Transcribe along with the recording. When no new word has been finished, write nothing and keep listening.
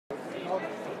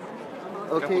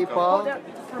Okay, Paul.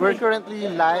 We're currently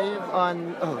live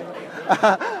on. Oh,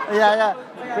 yeah.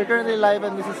 We're currently live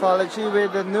on Missosology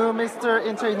with the new Mr.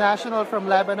 International from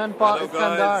Lebanon, Paul Hello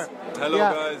Iskandar. guys. Hello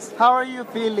guys. How are you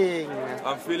feeling?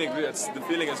 I'm feeling great. The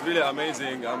feeling is really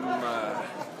amazing.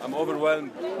 I'm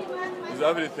overwhelmed with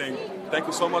everything. Thank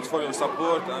you so much for your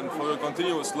support and for your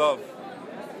continuous love.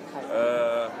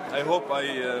 I hope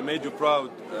I made you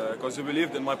proud because you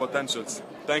believed in my potentials.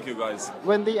 Thank you guys.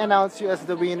 When they announced you as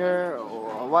the winner,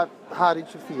 how did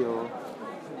you feel?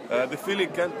 The feeling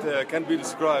can't be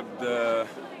described.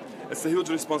 It's a huge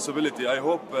responsibility. I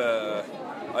hope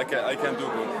I can do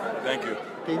good. Thank you.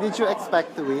 Okay, did you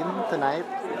expect to win tonight?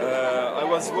 I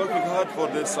was working hard for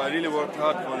this. I really worked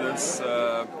hard for this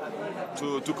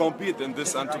to compete in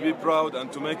this and to be proud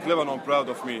and to make Lebanon proud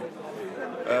of me.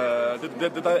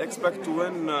 Did I expect to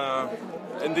win?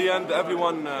 In the end,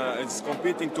 everyone is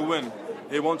competing to win.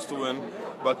 He wants to win,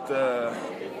 but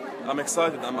I'm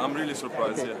excited. I'm really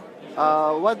surprised. Okay.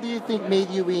 Yeah. What do you think made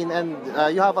you win? And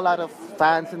you have a lot of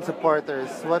fans and supporters.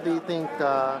 What do you think?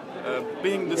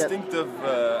 Being distinctive,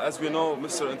 as we know,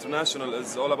 Mr. International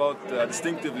is all about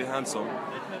distinctively handsome.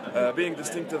 Being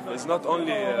distinctive is not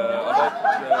only about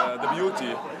the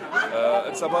beauty.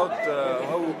 It's about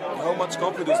how much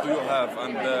confidence do you have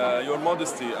and your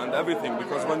modesty and everything.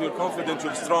 Because when you're confident,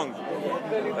 you're strong,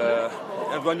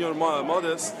 and when you're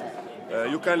modest,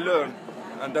 you can learn.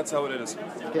 And that's how it is.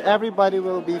 Okay, everybody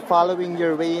will be following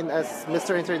your reign as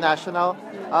Mr. International.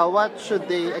 What should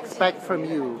they expect from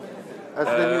you as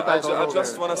the new title holder? I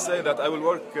just want to say that I will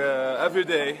work every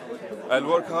day. I'll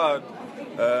work hard.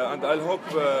 And I'll hope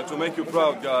to make you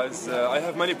proud, guys. I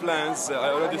have many plans. I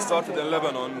already started in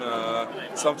Lebanon,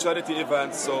 some charity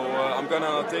events, so I'm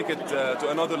gonna take it to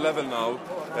another level now,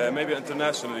 maybe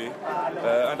internationally.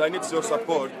 And I need your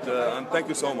support, and thank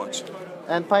you so much.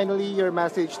 And finally, your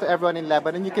message to everyone in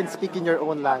Lebanon. You can speak in your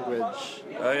own language.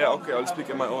 Yeah, okay, I'll speak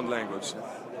in my own language.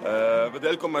 بدي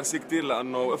اقول لكم ميرسي كثير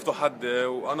لانه وقفتوا حدي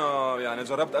وانا يعني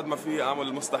جربت قد ما في اعمل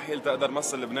المستحيل تقدر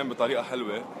امثل لبنان بطريقه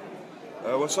حلوه.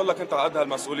 وان شاء الله كنت على قد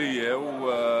هالمسؤوليه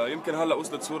ويمكن هلا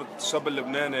وصلت صوره الشاب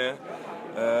اللبناني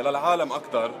للعالم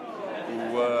اكثر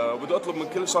وبدي اطلب من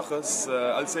كل شخص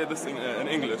I'll say this in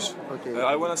English. Okay.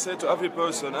 I want to say to every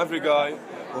person, every guy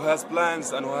who has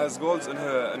plans and who has goals in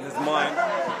his mind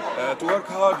to work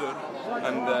harder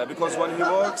and because when he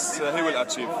works he will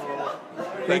achieve.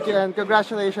 Thank you and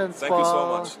congratulations, Thank Paul. you so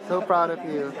much. So proud of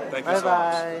you. Thank you so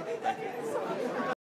much. Bye.